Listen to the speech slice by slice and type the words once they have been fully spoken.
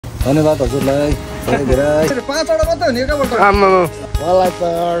धन्यवाद हजुरलाई धेरै 5 वटा मात्रै हो नि एकैबाट आम्मा मलाई त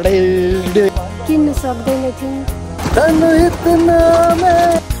किन्न सक्दैन थिए तनु इतना मैं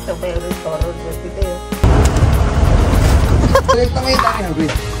सबैहरु करोड जति थियो एकदमै दामी हो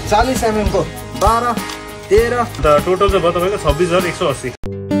 40 mm को 12 13 द टोटल चाहिँ भयो तपाईको 26180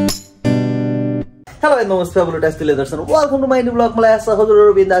 हेलो नमस्ते अब टेस्टले दर्शन welcome to my new blog मलाई आशा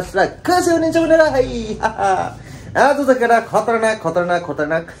हजुरहरु बिन्दास र खुसी हुनुहुन्छ भनेर है आज त केटा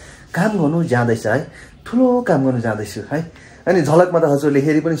खतरनाक काम गर्नु जाँदैछ है ठुलो काम गर्नु जाँदैछु है अनि झलकमा त हजुरले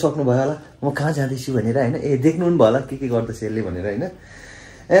हेरि पनि सक्नु भयो होला म कहाँ जाँदैछु भनेर हैन ए देख्नु पनि भयो होला के गर्दैछ यसले भनेर हैन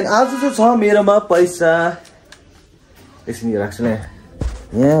एन्ड आज चाहिँ छ मेरोमा पैसा एकछिन यो राख्छु न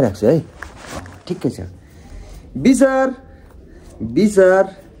यहाँ राख्छु है ठिकै छ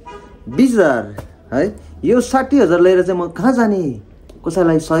 20,000 है यो 60,000 लिएर चाहिँ म कहाँ जाने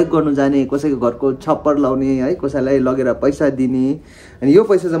कसैलाई सहयोग गर्नु जाने कसैको घरको छप्पर लाउने है कसैलाई लगेर पैसा दिने अनि यो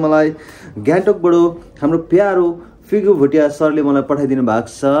पैसा चाहिँ मलाई गान्तोकबाट हाम्रो प्यारो फिगु भुटिया सरले मलाई पठाइदिनु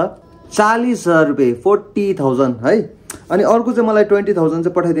भएको छ 40,000 रुपैयाँ 40,000 है अनि अर्को चाहिँ मलाई 20,000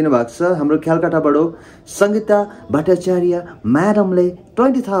 चाहिँ पठाइदिनु भएको छ हाम्रो ख्यालकाटाबाट संगीता भट्टाचार्य म्याडमले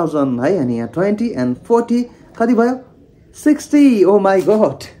 20,000 है अनि यहाँ 20 एन्ड 40 कति भयो 60 ओ माई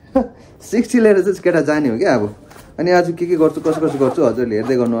गॉड 60 लिएर चाहिँ केटा जाने हो क्या अब अनि आज के गर्छु कसो गर्छु हजुरले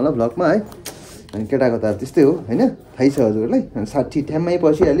हेर्दै गर्नु होला भ्लगमा है अनि केटाको त त्यस्तै हो हैन थाहै छ हजुरलाई अनि 60 ठ्याम्मै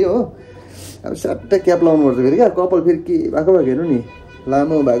पसिहाल्यो हो अब सट्टै क्याप लाउनु पर्छ फेरि क्या कपाल फेरि के भएको हेर्नु नि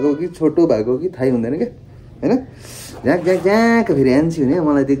लामो भएको कि छोटो भएको कि थाहै हुँदैन क्या हैन झ्याक फेरि एन्सी हुने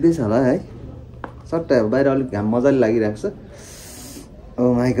मलाई देख्दैछ होला है सट्टै अब बाहिर अलिक घाम मजाले लागिरहेको छ ओ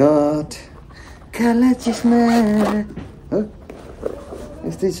माई गॉड काला चस्मा हो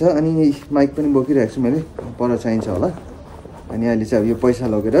यस्तै छ अनि माइक पनि बोकिरहेको छु मैले पर चाहिन्छ होला अनि अहिले चाहिँ अब यो पैसा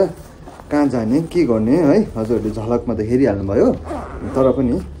लगेर कहाँ जाने के गर्ने है हजुरहरूले झलकमा त हेरिहाल्नु भयो तर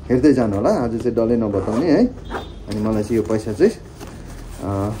पनि हेर्दै जानु होला आज चाहिँ डल्लै नबताउने है अनि मलाई चाहिँ यो पैसा चाहिँ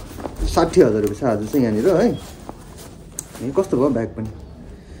 60,000 रुपियाँ छ आज चाहिँ यहाँनिर है कस्तो भयो ब्याग पनि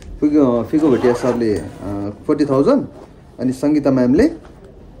फिगो भटिया सरले 40,000 अनि सङ्गीता म्यामले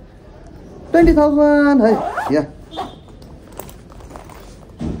 20,000 है या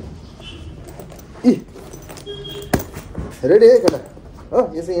रेडी है केटा हो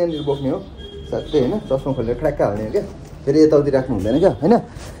यो चाहिँ यहाँनिर बोक्ने हो साथै होइन चस्मा खोलेर क्र्याक्का हाल्ने हो क्या फेरि यताउति राख्नु हुँदैन क्या होइन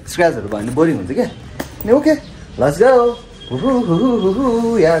स्क्रैचहरू भयो भने बोरिङ हुन्छ क्या अनि ओके लेट्स गो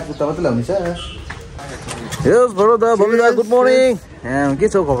यहाँ कुत्ता मात्रै ल्याउने छ यस बडो दा भमिदा गुड मर्निङ के छ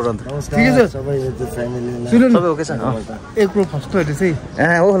खबर अन्त ठिकै छ सबै ओके छ एक प्रो फर्स्ट हो चाहिँ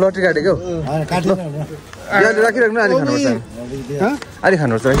ओ लटरी काटेको काट्नु राखिराख्नु अलि खानुपर्छ अलि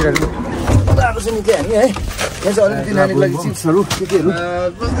खानुपर्छ राखिराख्नु आएको छ नि के हामी है यहाँ चाहिँ अलिकति नानीको लागि चिप्सहरू केहरू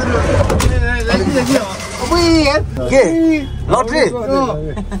के लटरी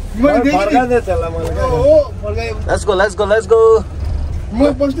लेट्स गो म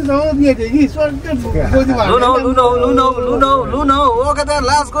पस्छु न दिए थिए कि लुनो ओके त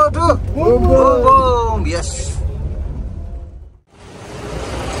let's go to bomb yes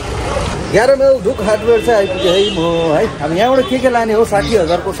 11 mile ढुक हार्डवेयर चाहिँ आइपुग्यो है म है अब यहाँबाट के लाने हो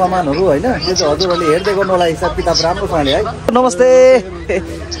 60,000 को सामानहरू होइन त्यो चाहिँ हजुरहरूले हेर्दै गर्नु होला हिसाब किताब राम्रोसँगले है नमस्ते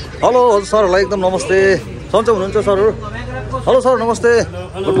हेलो हजुर सरहरूलाई एकदम नमस्ते सन्चै हुनुहुन्छ सरहरू हेलो सर नमस्ते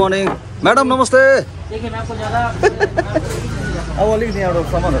गुड मर्निङ म्याडम नमस्ते अब अलिकति यहाँबाट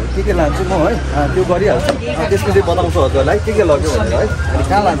सामानहरू के लान्छु म है त्यो गरिहाल्छु त्यसपछि बताउँछु हजुरलाई के लाग्यो भनेर है अनि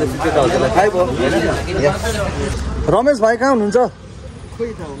कहाँ लाँदैछु त्यो त हजुरलाई थाहै भयो होइन रमेश भाइ कहाँ हुनुहुन्छ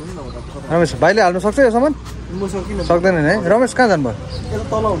रमेश भाइले हाल्नु सक्छ यो सामान म सक्दैन है रमेश कहाँ जानुभयो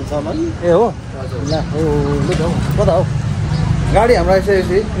तल हुन्छ ए हो कता हो गाडी हाम्रो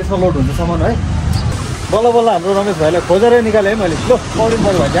आइसकेपछि त्यसमा लोड हुन्छ सामान है बल्ल हाम्रो रमेश भाइलाई खोजेर निकालेँ है मैले ल पौडिन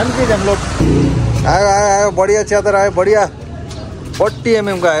पऱ्यो भाइ जानु के जानु लोड आयो बढिया च्यादर आयो बढिया 40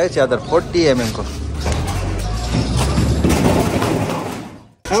 mm को आयो च्यादर 40 mm को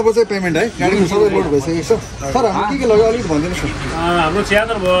अब चाहिँ पेमेन्ट है गाडीमा सबै लोड भइसकेको छ सर हाम्रो के लाग्यो अलिकति भनिदिनुहोस् न हाम्रो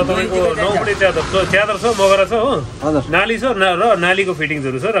च्यादर भयो तपाईँको 9 फुटे च्यादर छ बगरा छ हो नाली छ र नालीको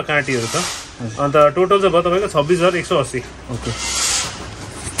फिटिङ्सहरू छ र काँटीहरू छ अन्त टोटल चाहिँ भयो तपाईँको 26,180 ओके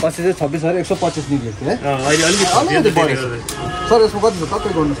पछि चाहिँ 26,125 निक्ल्यो है अहिले अलिकति सर यसमा कति छ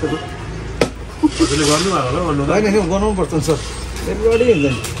तपाईँ गर्नुहोस् त हजुरले गर्नुभएको होला होइन बनाउनु पर्छ नि सर एभ्रिबडी हुन्छ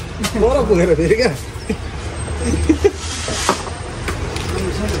बर पुगेर फेरि क्या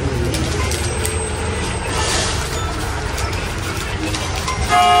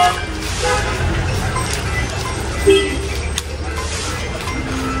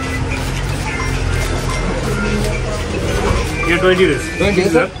Yeah, 20 days. 20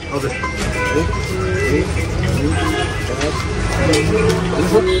 days, sir? Okay.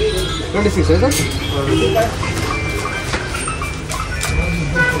 26 है सर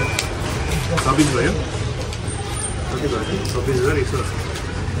 26 भयो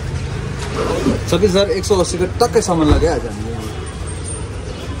 26,180 को टक्कै सामान लाग्यो आज हामीले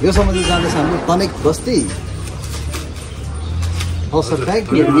यो सामान चाहिँ जाँदैछ हाम्रो तनेक बस्ती हवस् सर थ्याङ्क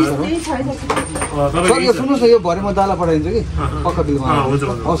यू सर यो सुन्नुहोस् न यो भरे म दाला पठाइदिन्छु कि पक्का बिलमा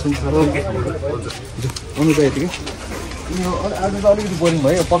हवस् हुन्छ सर ओके आउनु त यतिकै आज त अलिकति बोरिङ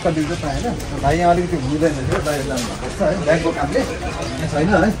भयो पक्का बिल चाहिँ पाएन भाइ यहाँ अलिकति घुमिँदैन थियो बाहिर जानुभएको छ है ब्याङ्कको कामले छैन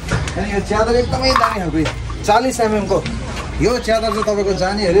है अनि यो च्यादर एकदमै दामी खालको 40 mm को यो च्यादर चाहिँ तपाईँको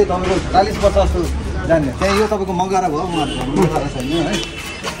जाने अरे तपाईँको 40-50 जस्तो जाने त्यहाँ यो तपाईँको मगारा भयो मगारा छैन है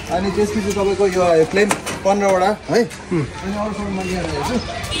अनि त्यसपछि तपाईँको यो फ्लेम 15वटा है अनि अरू सबै म लिएर आएको छु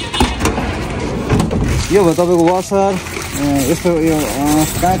यो भयो तपाईँको वासर यस्तो यो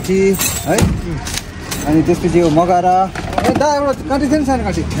काँटी है अनि त्यसपछि यो मगारा दा एउटा काँटी थियो नि सानो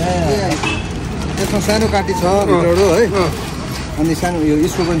काँटी त्यसमा सानो काँटी छ भित्रबाट है अनि सानो यो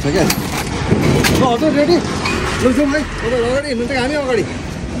स्क्रू पनि छ क्या ल हजुर रेडी लु जाउँ है तपाईँ अगाडि हिँड्नुहुन्छ कि हामी अगाडि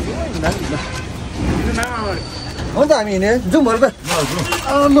हो त हामी हिँड्ने जाउँ भरे त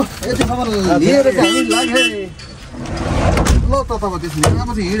ल यतिसम्म लिएर चाहिँ हामी लाग्यो ल त तपाईँ त्यसो अब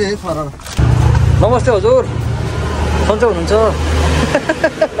चाहिँ हिँडेँ है सर नमस्ते हजुर सन्चै हुनुहुन्छ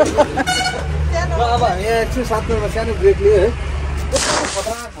अब हामी एकछिन 7 मिनटमा सानो ब्रेक लियो है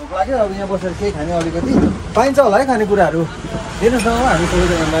भोक लाग्यो अब यहाँ बसेर केही खाने अलिकति पाइन्छ होला है खानेकुराहरू दिनुहोस् न हामी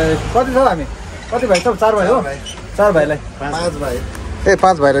सबैजनालाई कति छ हामी कति भाइ छ 4 भाइ हो 4 भाइलाई 5 भाइ ए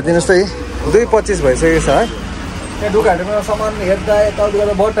 5 भाइलाई दिनुहोस् त 2:25 भइसकेको छ है त्यहाँ ढुकाहरूमा सामान हेर्दा यताउति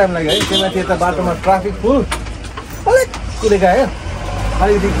गर्दा बहुत टाइम लाग्यो है त्यहाँमाथि यता बाटोमा ट्राफिक फुल अलिक कुदेको आयो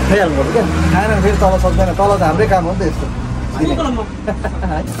अलिकति खाइहाल्नुपर्छ क्या खाएन फेरि तल सक्दैन तल त हाम्रै काम हो नि त यस्तो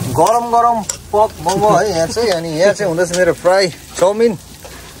गरम गरम पक मोमो है यहाँ चाहिँ अनि यहाँ चाहिँ हुँदैछ मेरो फ्राई चाउमिन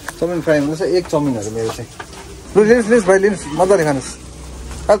फ्राई हुँदैछ एक चाउमिनहरू मेरो चाहिँ लु लिनुहोस् भाइ लिनुहोस् मजाले खानुहोस्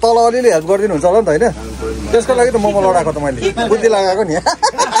अहिले तल अलिअलि हेल्प गरिदिनु हुन्छ होला नि त होइन त्यसको लागि त मोमो लडाएको त मैले बुद्धि लगाएको नि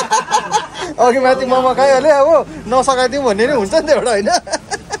अघि माथि मोमो खाइहालेँ अब नसकाइदिउँ भन्ने नै हुन्छ नि त एउटा होइन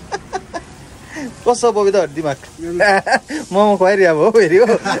कस्तो बबिता दिमाग मोमो खुवाइरहे अब हो फेरि हो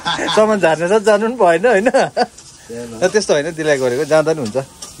सामान झार्ने साथ जानु पनि भएन होइन त्यस्तो होइन दिलाइ गरेको जाँदा नि हुन्छ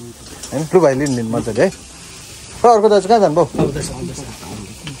होइन लु भाइ लिनु मजाले है अर्को दाजु कहाँ जानु भाउ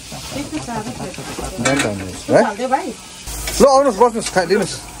ल आउनुहोस् बस्नुहोस्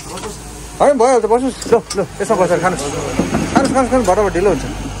लिनुहोस् होइन भइहाल्छ बस्नुहोस् ल यसमा बसेर खानुहोस् भटाभट ढिलो हुन्छ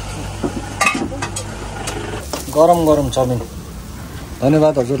गरम गरम चाउमिन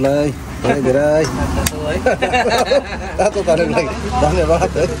धन्यवाद हजुरलाई धेरै धेरै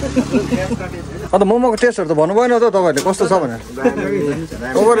धन्यवाद अन्त मोमोको टेस्टहरू त भन्नु भएन त तपाईँहरूले कस्तो छ भनेर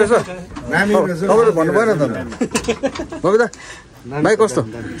ओभर रहेछ तपाईँले भन्नु भएन त बबिता भाइ कस्तो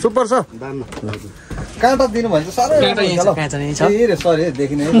सुपर छ काँटा दिनु भने चाहिँ साह्रै सरी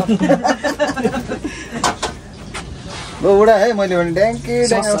देखिने ल उडा है मैले भने ड्याङ्की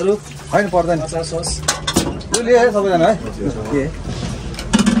होइन पर्दैन लु लिएँ है सबैजना है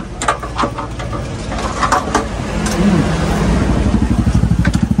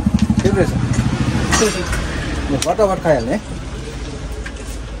ठिक रहेछ फटाफट खाइहाल्ने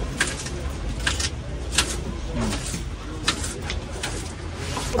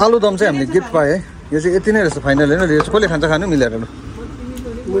आलुदम चाहिँ हामीले गिफ्ट पाएँ है यो चाहिँ यति नै रहेछ फाइनल होइन यो चाहिँ कसले खान्छ खानु मिलेर लु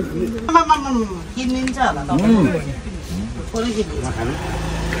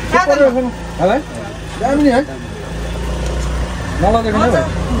दामी है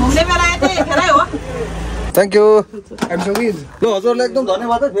थ्याङ्क यू ल हजुरलाई एकदम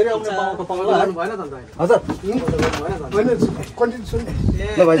धन्यवाद है फेरि आउने पाउँको पाउँला हजुर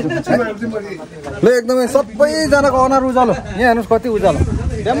ल भाइ ल एकदमै सबैजनाको अनुहार उज्यालो यहाँ हेर्नुहोस् कति उज्यालो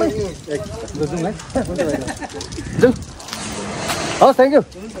ड्यामै जाउँ हस् थ्याङ्क यू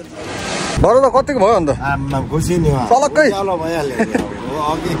भर त कतिको भयो अन्त तलक्कै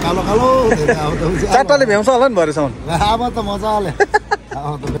चारटाले भ्याउँछ होला नि भरेसम्म अब त मजाले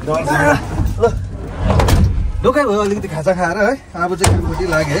ल ढोकै भयो अलिकति खाजा खाएर है अब चाहिँ कामपट्टि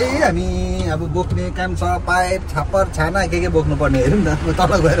लाग्यो है हामी अब बोक्ने काम छ पाइप छापर छाना के बोक्नु पर्ने हेरौँ न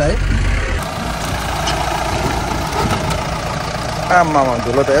तल गएर है आमामा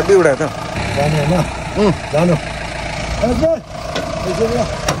धुलो त हेभी उडा त जानु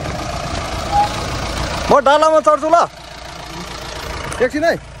म डालामा चढ्छु ल एकछिन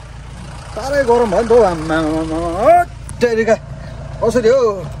है साह्रै गरम भयो नि त हौ आमामा टेरिका कसरी हो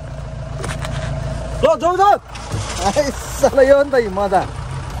ल जाउँ त साला यो नि त मजा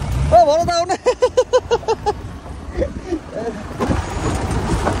ओ भन त आउने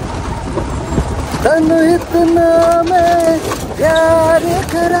तनु इतना मैं प्यार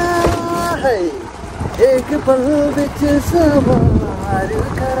करा एक पल बिच सवार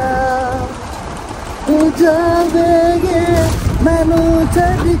करा तू जावेगे मैनू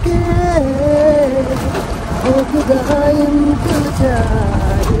छड़ के ओ खुदा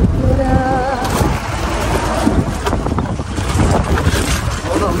इंतजार तेरा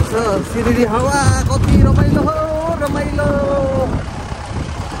सिरिरी हावा कति रमाइलो हो रमाइलो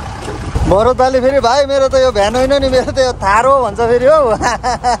भरत दाले फेरि भाइ मेरो त यो भ्यान होइन नि मेरो त यो थारो भन्छ फेरि हौ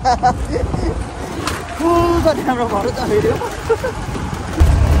कति राम्रो भरत दा फेरि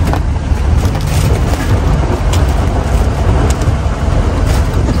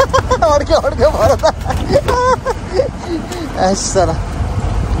अड्क्यो भरत सर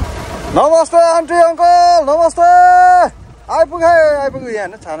नमस्ते आन्टी अङ्कल नमस्ते आइपुग्यो यहाँ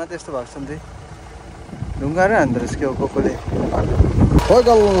होइन छाना त्यस्तो भएको छ नि ढुङ्गारै हान्दो रहेछ के हो कोले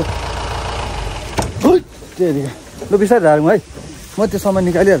लु बिस्तारै झारौँ है म त्यो सामान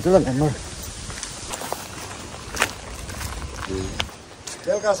निकालिहाल्छु ल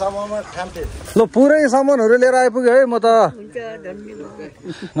भ्यानबाट ल पुरै सामानहरू लिएर आइपुग्यो है म त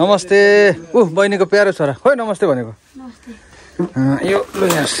नमस्ते बहिनीको प्यारो छोरा खोइ नमस्ते भनेको यो लु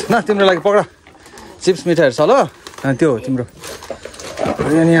यहाँ न तिम्रो लागि पक्रा चिप्स मिठाईहरू छ ल त्यो हो तिम्रो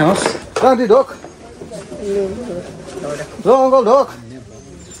यहाँ होस् राति ढोक ल अङ्कल ढोक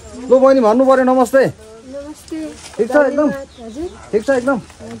लु बहिनी भन्नु पर्यो नमस्ते ठिक छ एकदम ठिक छ एकदम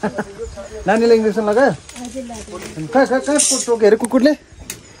नानीले इन्जेक्सन लगायो कहाँ टोक्यो अरे कुकुरले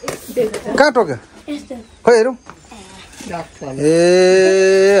कहाँ टोक्यो खोइ हेरौँ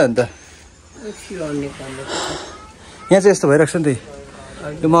ए अन्त यहाँ चाहिँ यस्तो भइरहेको छ नि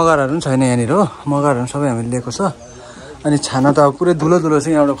यो मगरहरू पनि छैन यहाँनिर हो मगरहरू सबै हामीले लिएको छ अनि छाना त अब पुरै धुलो छ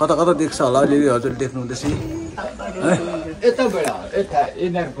यहाँबाट कता कता देख्छ होला अलिअलि हजुर देख्नु हुँदैछ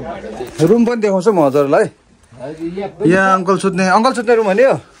रुम पनि देखाउँछु म हजुरलाई यहाँ अङ्कल सुत्ने रुम होइन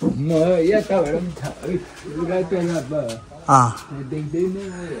यो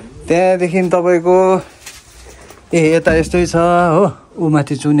त्यहाँदेखि तपाईँको ए यता यस्तै छ हो ऊ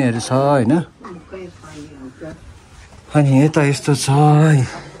माथि चुनेहरू छ होइन अनि यता यस्तो छ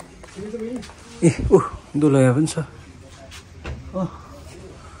ए दुलैया पनि छ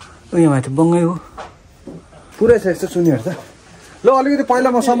यहाँ माथि बङ्गै हो पुरै छ यस्तो चुनीहरू त ल अलिकति पहिला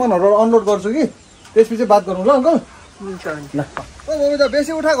म सामानहरू अनलोड गर्छु कि त्यसपछि बात गरौँ ल अङ्कल ल त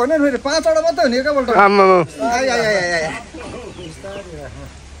बेसी उठाएको होइन फेरि 5 वटा मात्रै हो नि एकैपल्ट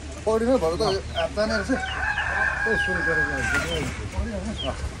पौडीमै भयो त जाने रहेछ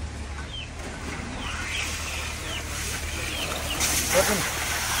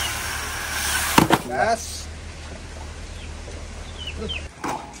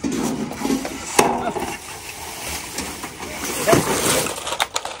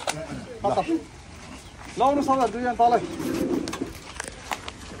लाउनु सबै दुईजना तलै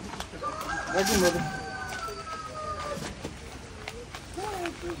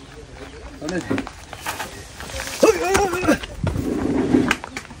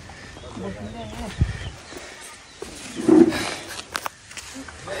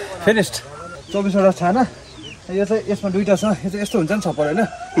फिनिस्ड 24 वटा छाना यो चाहिँ यसमा दुईटा छ यो चाहिँ यस्तो हुन्छ नि छप्पर होइन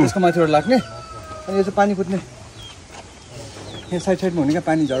यसको माथिबाट लाग्ने अनि यो चाहिँ पानी कुद्ने यहाँ साइडमा हुने क्या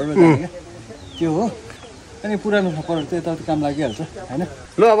पानी झरेर जाने क्या त्यो हो अनि पुरानो छप्परहरू चाहिँ यताउति काम लागिहाल्छ होइन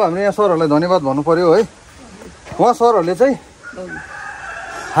ल अब हाम्रो यहाँ सरहरूलाई धन्यवाद भन्नु पऱ्यो है उहाँ सरहरूले चाहिँ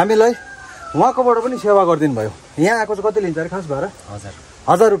हामीलाई उहाँकोबाट पनि सेवा गरिदिनु भयो यहाँ आएको चाहिँ कति लिन्छ अरे खास भएर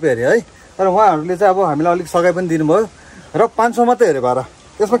 1000 रुपियाँ अरे है तर उहाँहरूले चाहिँ अब हामीलाई अलिक सघाइ पनि दिनुभयो र 500 मात्रै अरे भाडा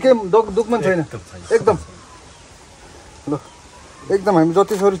त्यसमा के दुःख पनि छैन एकदम ल एकदम हामी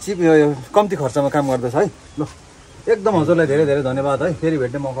जतिसक्दो चिप कम्ती खर्चमा काम गर्दैछ है ल एकदम हजुरलाई धेरै धेरै धन्यवाद है फेरि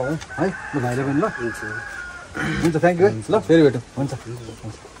भेट्ने मौका पाऊँ है ल भाइले पनि ल हुन्छ थ्याङ्क यू ल फेरि भेटौँ हुन्छ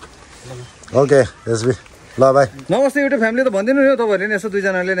ओके एसबी ल भाइ नमस्ते युट्युब फ्यामिली त भनिदिनु नि तपाईँहरूले नि यसो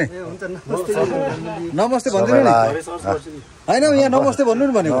दुईजनाले नै नमस्ते भनिदिनु नि होइन यहाँ नमस्ते भन्नु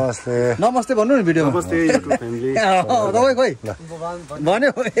नि भनेको नमस्ते भन्नु नि भिडियोमा तपाईँ खोइ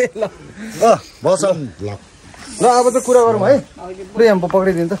भन्यो ल बस ल अब त कुरा गरौँ है पुरै यहाँ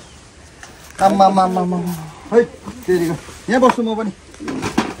पक्रिदिनु त आम्मा है त्यतिको यहाँ बस्छु म पनि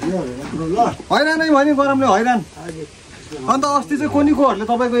हैरानै भयो नि गरमले हैरान अन्त अस्ति चाहिँ कोनीकोहरूले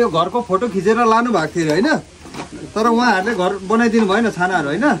तपाईँको यो घरको फोटो खिचेर लानु भएको थियो होइन तर उहाँहरूले घर बनाइदिनु भएन छानाहरू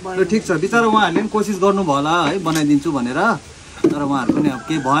होइन र ठिक छ बिचरा उहाँहरूले पनि कोसिस गर्नुभयो होला है बनाइदिन्छु भनेर तर उहाँहरू पनि अब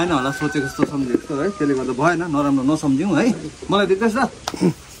केही भएन होला सोचेको जस्तो सम्झेको है त्यसले गर्दा भएन नराम्रो नसम्झ्यौँ है मलाई देख्दैछ त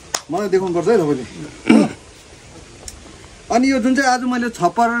मलाई देखाउनु पर्छ है तपाईँले अनि यो जुन चाहिँ आज मैले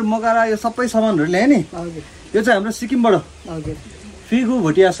छप्पर मगारा यो सबै सामानहरू ल्याएँ नि यो चाहिँ हाम्रो सिक्किमबाट फिगु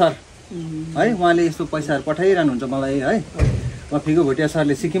भोटिया सर है उहाँले यस्तो पैसाहरू पठाइरहनुहुन्छ मलाई है फिगु भोटिया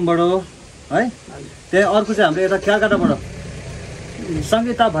सरले सिक्किमबाट है। त्यही अर्को चाहिँ हाम्रो यता क्यालकाटाबाट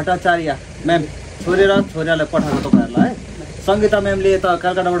सङ्गीता भट्टाचार्य म्याम छोरी र छोरालाई पठाएको तपाईँहरूलाई है। सङ्गीता म्यामले यता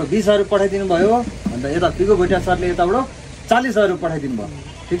कलकत्ताबाट 20,000 पठाइदिनु भयो, अन्त यता पिगो भुटिया सरले यताबाट 40,000 पठाइदिनु भयो।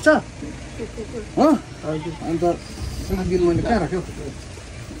 ठिक छ हो? अन्त बिल मैले कहाँ राख्यो?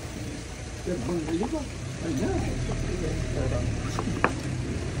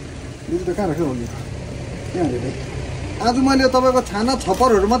 बिल त कहाँ राख्यो? आज मैले तपाईँको छाना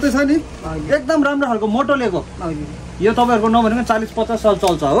छप्परहरू मात्रै छ नि, एकदम राम्रो खालको मोटो लिएको। यो तपाईँहरूको नभनेको 40-50 साल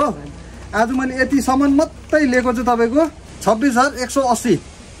चल्छ हो। आज मैले यति सामान मात्रै लिएको चाहिँ तपाईँको 26,180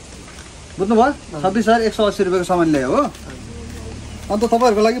 बुझ्नुभयो? 26,180 रुपियाँको सामान ल्यायो हो। अन्त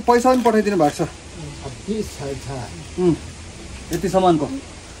तपाईँहरूको लागि पैसा पनि पठाइदिनु भएको छ यति सामानको।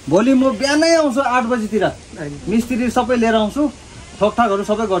 भोलि म बिहानै आउँछु 8 बजीतिर, मिस्त्री सबै लिएर आउँछु, ठोकठाकहरू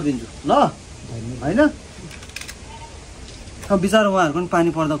सबै गरिदिन्छु ल होइन। बिचरा उहाँहरूको पनि पानी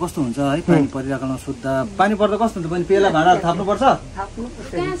पर्दा कस्तो हुन्छ है, पानी परिरहेको शुद्ध पानी पर्दा कस्तो हुन्छ भने पेला भाँडाहरू थाप्नुपर्छ।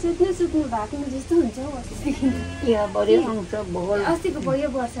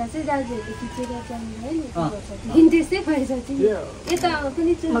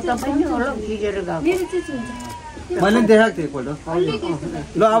 मैले पनि देखाएको थिएँ एकपल्ट।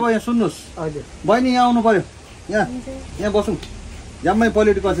 ल अब यहाँ सुन्नुहोस् बहिनी, यहाँ आउनु पर्यो, यहाँ बसौँ। झ्याम्मै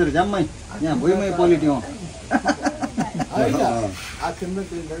पोलिटी कसेर झ्याम्मै यहाँ भुइँमै पोलिटी हो।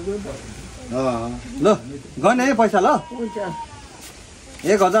 ल गर्ने है पैसा ल।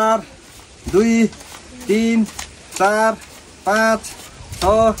 1,000 2 3 4 5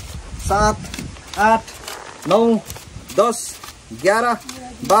 6 7 8 9 10 11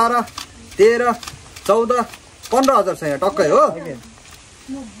 12 13 14 15,000 छ यहाँ टक्कै हो।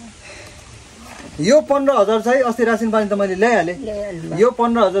 यो 15,000 चाहिँ अस्ति रासिन पानी त मैले ल्याइहालेँ। यो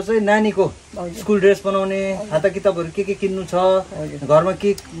 15,000 चाहिँ नानीको स्कुल ड्रेस बनाउने, खाता किताबहरू के किन्नु छ, घरमा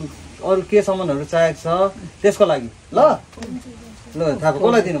के अरू के सामानहरू चाहिएको छ त्यसको लागि ल। ल थाहा भयो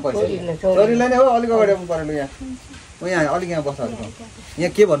कसलाई दिनु पैसा? छोरीलाई नै हो। अलिक अगाडि आउनु पऱ्यो। ल यहाँ अलिक यहाँ बस्नु।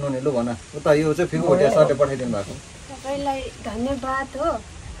 यहाँ के भन्नु नि? लु भन। उता यो चाहिँ फिगो भुटिया सरले पठाइदिनु भएको। तपाईँलाई धन्यवाद हो।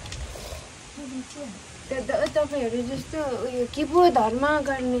 तपाईँहरू जस्तो उयो के पो धर्म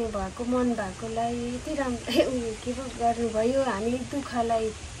गर्ने भएको मन भएकोलाई यति राम्रो उयो के पो गर्नुभयो, हामी दुःखलाई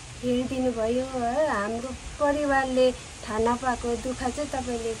हेरिदिनु भयो है। हाम्रो परिवारले थाहा नपाएको दुःख चाहिँ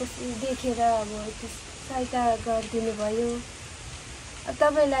तपाईँले देखेर अब सहायता गरिदिनु भयो।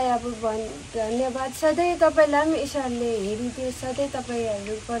 तपाईँलाई अब धन्यवाद। सधैँ तपाईँलाई पनि ईश्वरले हेरिदियोस्, सधैँ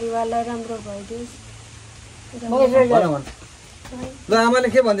तपाईँहरू परिवारलाई राम्रो भइदियोस्। ल आमाले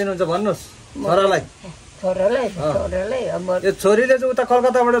के भनिदिनुहुन्छ भन्नुहोस् छोरालाई? यो छोरीले चाहिँ उता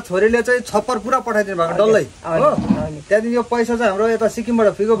कलकत्ताबाट छोरीले चाहिँ छप्पर पुरा पठाइदिनु भएको डल्लै हो। त्यहाँदेखि यो पैसा चाहिँ हाम्रो यता सिक्किमबाट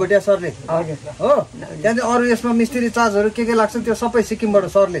फिगो भुटिया सरले हो। त्यहाँदेखि अरू यसमा मिस्त्री चार्जहरू के लाग्छ त्यो सबै सिक्किमबाट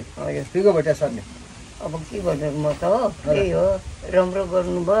सरले, फिगो भुटिया सरले। अब के भन्नु, म त हो त्यही हो, राम्रो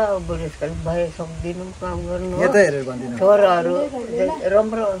गर्नुभयो। अब बुढेसकाल भए सक्दिनु काम गर्नु, यता हेरेर भनिदिनु। छोराहरू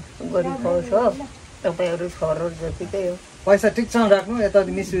राम्रो गरिपाओस् हो। तपाईँहरू छोरो जतिकै हो। पैसा ठिकसँग राख्नु, यता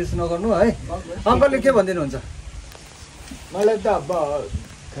मिसयुज नगर्नु है। अङ्कलले के भनिदिनुहुन्छ? मलाई त अब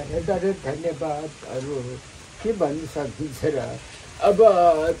धन्यवादहरू के भन्नु सकिन्छ र। अब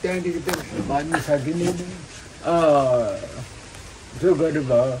त्यहाँदेखि त भन्नु सकिँदैन। जो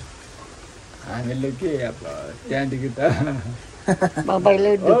गर्नुभयो हामीले के अब त्यहाँदेखि त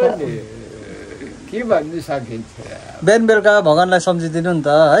के भन्नु सकिन्छ। बिहान बेलुका भगवान्लाई सम्झिदिनु नि त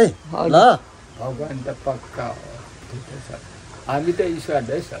है। ल भगवान् त पक्का हो, हामी त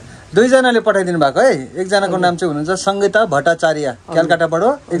ईश्वरै छ। दुईजनाले पठाइदिनु भएको है। एकजनाको नाम चाहिँ हुनुहुन्छ सङ्गीता भट्टाचार्य क्यालकाटाबाट,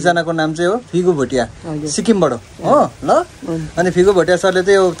 एकजनाको नाम चाहिँ हो फिगो भुटिया सिक्किमबाट हो। ल अनि फिगो भुटिया सरले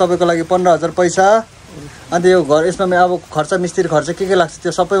चाहिँ यो तपाईँको लागि 15,000 पैसा, अन्त यो घर यसमा अब खर्च मिस्त्री खर्च के लाग्छ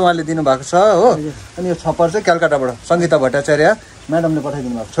त्यो सबै उहाँले दिनुभएको छ हो। अनि यो छप्पर चाहिँ क्यालकाटाबाट सङ्गीता भट्टाचार्य म्याडमले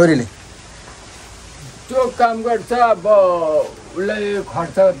पठाइदिनु भएको, छोरीले। त्यो काम गर्छ अब उसलाई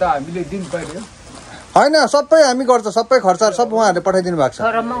खर्च त हामीले दिनु पर्यो होइन? सबै हामी गर्छ, सबै खर्चहरू सब उहाँहरूले पठाइदिनु भएको छ,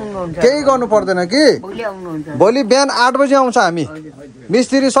 केही गर्नु पर्दैन कि। भोलि बिहान 8 बजी आउँछ हामी,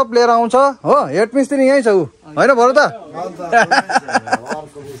 मिस्त्री सब लिएर आउँछ हो। हेड मिस्त्री यहीँ छ ऊ होइन भरत?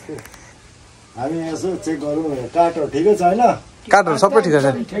 हामी यसो चेक गरौँ, काठहरू ठिकै छ होइन? काठहरू सबै ठिकै छ।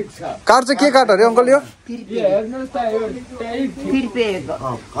 काठ चाहिँ के काठ अरे अङ्कल? यो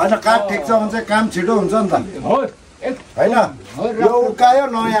होइन, काठ ठिक छ भने चाहिँ काम छिटो हुन्छ नि त होइन? यो उकायो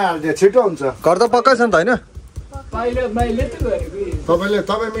नयाँ हालिदियो छिटो हुन्छ। घर त पक्कै छ नि त होइन?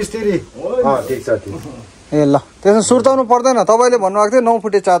 तपाईँ मिस्त्री ठिक छ ठिक। ए ल त्यसमा सुर्ताउनु पर्दैन। तपाईँले भन्नुभएको थियो 9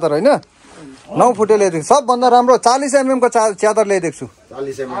 फुटे च्यादर होइन? 9 फुटे ल्याइदिएको सबभन्दा राम्रो 40 mm को च्यादर ल्याइदिएको छु।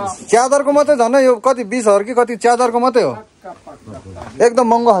 40 mm च्यादरको मात्रै झन् यो कति 20,000 कि कति च्यादरको मात्रै हो। एकदम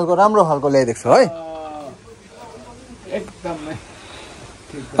महँगो खालको राम्रो खालको ल्याइदिएको छु है। एकदमै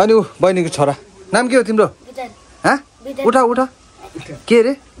अनि ऊ बहिनीको छोरा नाम के हो तिम्रो? हाँ उठा उठा के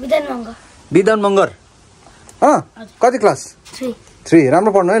अरे? विधान मङ्गर। कति क्लास? 3।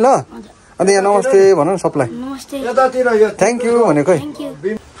 राम्रो पढ्नु है ल। अनि यहाँ नमस्ते भनौँ न सबलाई। थ्याङ्क यू भनेको है।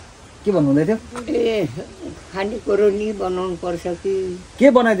 के भन्नुहुँदै थियो? ए खानेकुरो नि बनाउनु पर्छ कि के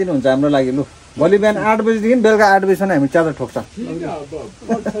बनाइदिनुहुन्छ हाम्रो लागि लु? भोलि बिहान 8 बजीदेखि बेलुका 8 बजीसम्म हामी च्यादर ठोक्छ।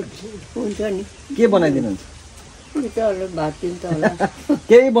 हुन्छ नि के बनाइदिनुहुन्छ? भात दिन्छ होला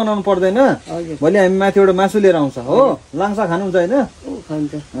केही बनाउनु पर्दैन। भोलि हामी माथिबाट मासु लिएर आउँछ हो। लाङ्सा खानुहुन्छ होइन?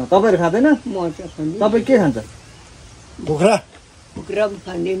 खान्छ तपाईँहरू खाँदैन? म चाहिँ खाँदिनँ। तपाईँ के खान्छ? कुखुरा कुखुरा पनि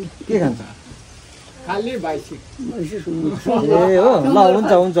खाँदिनँ। के खान्छ? खाली भाइसी ए हो ल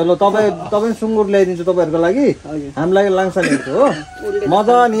हुन्छ हुन्छ ल तपाईँ सुँगुर ल्याइदिन्छु तपाईँहरूको लागि। हामीलाई लाङ्सा ल्याउँछु हो।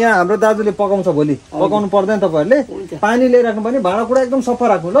 मजाले यहाँ हाम्रो दाजुले पकाउँछ भोलि। पकाउनु पर्दैन तपाईँहरूले। पानी ल्याइराख्नु पनि भाँडाकुँडा एकदम सफा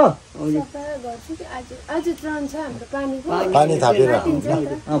राख्नु ल। पानी थापेर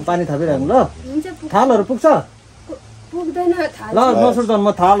पानी थापिराख्नु ल। थालहरू पुग्छ? ल नसुर्ताउनु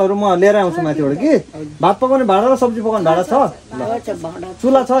म थालहरू म लिएर आउँछु माथिबाट कि। भात पकाउने भाँडा र सब्जी पकाउने भाँडा छ?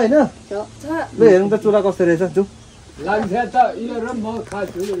 चुला छ होइन? ल हेरौँ त चुला कस्तो रहेछ जु। लाग्छ त यो र म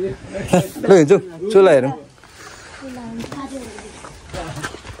खान्छु ल हिँड्छु चुला हेरौँ।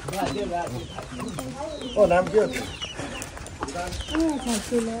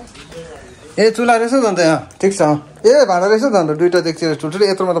 ए चुला रहेछ त अन्त यहाँ ठिक छ। ए भाँडा रहेछ त अन्त दुइटा देख्छु ठुल्ठुलो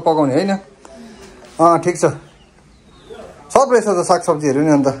यत्रोमा त पकाउने होइन। ठिक छ सब रहेछ त सागसब्जीहरू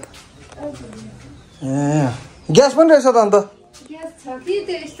नि अन्त। ए ग्यास पनि रहेछ त अन्त।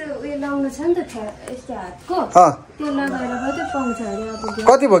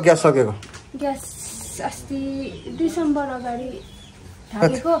 कति भयो ग्यास सकेको? ग्यास अस्ति डिसेम्बर अगाडि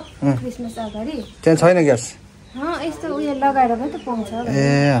थालेको क्रिसमस अगाडि। त्यहाँ छैन ग्यास? यस्तो उयो लगाएर पनि त पाउँछ।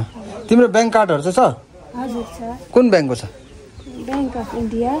 ए तिम्रो ब्याङ्क कार्डहरू चाहिँ छ? हजुर छ। कुन ब्याङ्कको छ? Bank of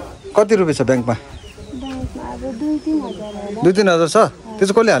India. कति रुपियाँ छ ब्याङ्कमा? ब्याङ्कमा अब 2-3 हजार होला। 2-3 हजार छ? त्यो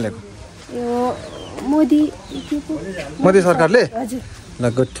चाहिँ कसले हालेको? यो मोदी सरकारले? हजुर। ल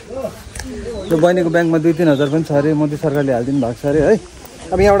गुड। त्यो बहिनीको ब्याङ्कमा 2-3 हजार पनि छ अरे। मोदी सरकारले हालिदिनु भएको छ अरे है।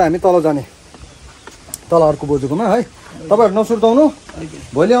 अब यहाँबाट हामी तल जाने। तल अर्को बोजूकोमा है। तपाईँहरू नसुर्ताउनु।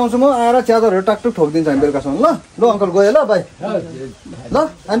 भोलि आउँछु म आएर च्यादरहरू टाकटुक ठोकिदिन्छ हामी बेलुकासम्म ल। ल अङ्कल गयो ल बाई। ल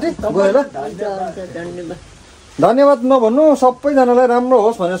आन्टी गयो ल। धन्यवाद नभन्नु सबैजनालाई राम्रो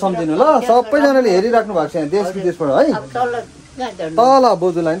होस् भनेर सम्झिनु ल। सबैजनाले हेरिराख्नु भएको छ यहाँ देश विदेशबाट है। तल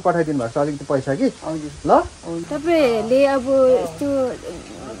बोजूलाई पनि पठाइदिनु भएको छ अलिकति पैसा कि ल। तपाईँहरूले अब यस्तो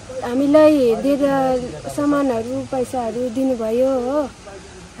हामीलाई दिएर सामानहरू पैसाहरू दिनुभयो हो।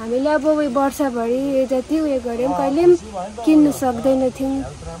 हामीले अब उयो वर्षभरि जति उयो गऱ्यौँ कहिले पनि किन्नु सक्दैन थियौँ।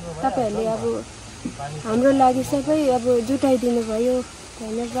 तपाईँहरूले अब हाम्रो लागि सबै अब जुटाइदिनु भयो।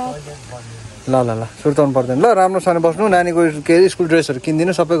 धन्यवाद। ल ल ल सुर्ताउनु पर्दैन ल। राम्रोसँग बस्नु। नानीको के अरे स्कुल ड्रेसहरू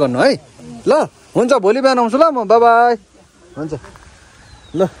किनिदिनु सबै गर्नु है ल। हुन्छ भोलि बिहान आउँछु ल म। बाई हुन्छ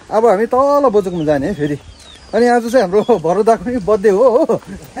ल। अब हामी तल बोजूकोमा जाने है फेरि। अनि आज चाहिँ हाम्रो भरदाको पनि बर्थडे हो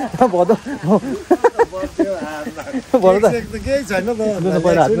भदौ भरदा केही छैन त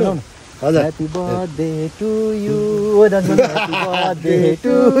पहिला हात मिलाउनु। Happy birthday to you.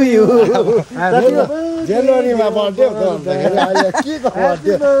 जनवरीमा बर्थडे हो त के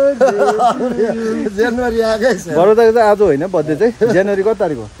बर्थडे जनवरी आएकै छ। भरदाको चाहिँ आज होइन बर्थडे चाहिँ जनवरी कति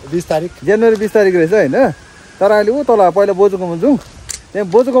तारिक हो? 20 तारिक। जनवरी 20 तारिक रहेछ होइन। तर अहिले ऊ तल पहिला बोजूकोमा जाउँ। त्यहाँ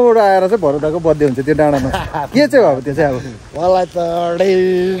बोजूकोबाट आएर चाहिँ भरदाको बर्थडे हुन्छ त्यो डाँडामा। के चाहिँ अब त्यो चाहिँ अब मलाई त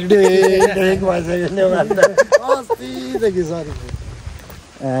अस्तिदेखि सरी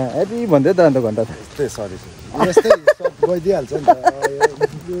यति भन्दै त अन्त घन्टा त यस्तै सरी यस्तै गइदिइहाल्छ नि त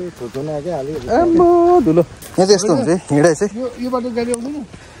छोटो नआएकै हाल्यो। आम्बो धुलो यहाँ चाहिँ यस्तो हुन्छ है हिँडाइ चाहिँ। यो बाटो गाडी आउँदैन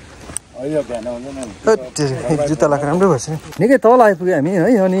यो भ्यान आउँदैन। जुत्ता लगाएर राम्रो भएछ नि। निकै तल आइपुग्यो हामी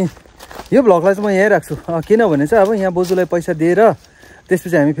है। अनि यो भ्लगलाई चाहिँ म यहीँ राख्छु किनभने चाहिँ अब यहाँ बोजूलाई पैसा दिएर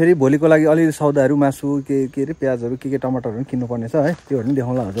त्यसपछि हामी फेरि भोलिको लागि अलिअलि सौदाहरू मासु के अरे प्याजहरू के टमाटरहरू किन्नुपर्ने छ है। त्योहरू पनि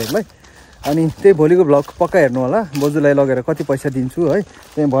देखाउँला हजुरहरूलाई। अनि त्यही भोलिको भ्लग पक्का हेर्नु होला। बोजूलाई लगेर कति पैसा दिन्छु है।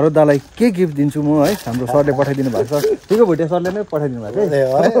 त्यहाँ भरत दालाई के गिफ्ट दिन्छु म है। हाम्रो सरले पठाइदिनु भएको छ। ठिकै भोटिया सरले नै पठाइदिनु भएको छ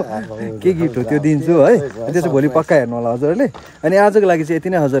के गिफ्ट हो त्यो दिन्छु है। त्यो चाहिँ भोलि पक्का हेर्नु होला हजुरहरूले। अनि आजको लागि चाहिँ यति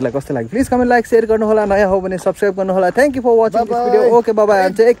नै। हजुरलाई कस्तो लाग्यो प्लिज कमेन्ट लाइक सेयर गर्नु होला। नयाँ हो भने सब्सक्राइब गर्नु होला। Thank you for watching this video. Okay by by.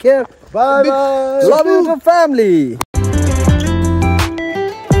 Take care. By by. Love you family.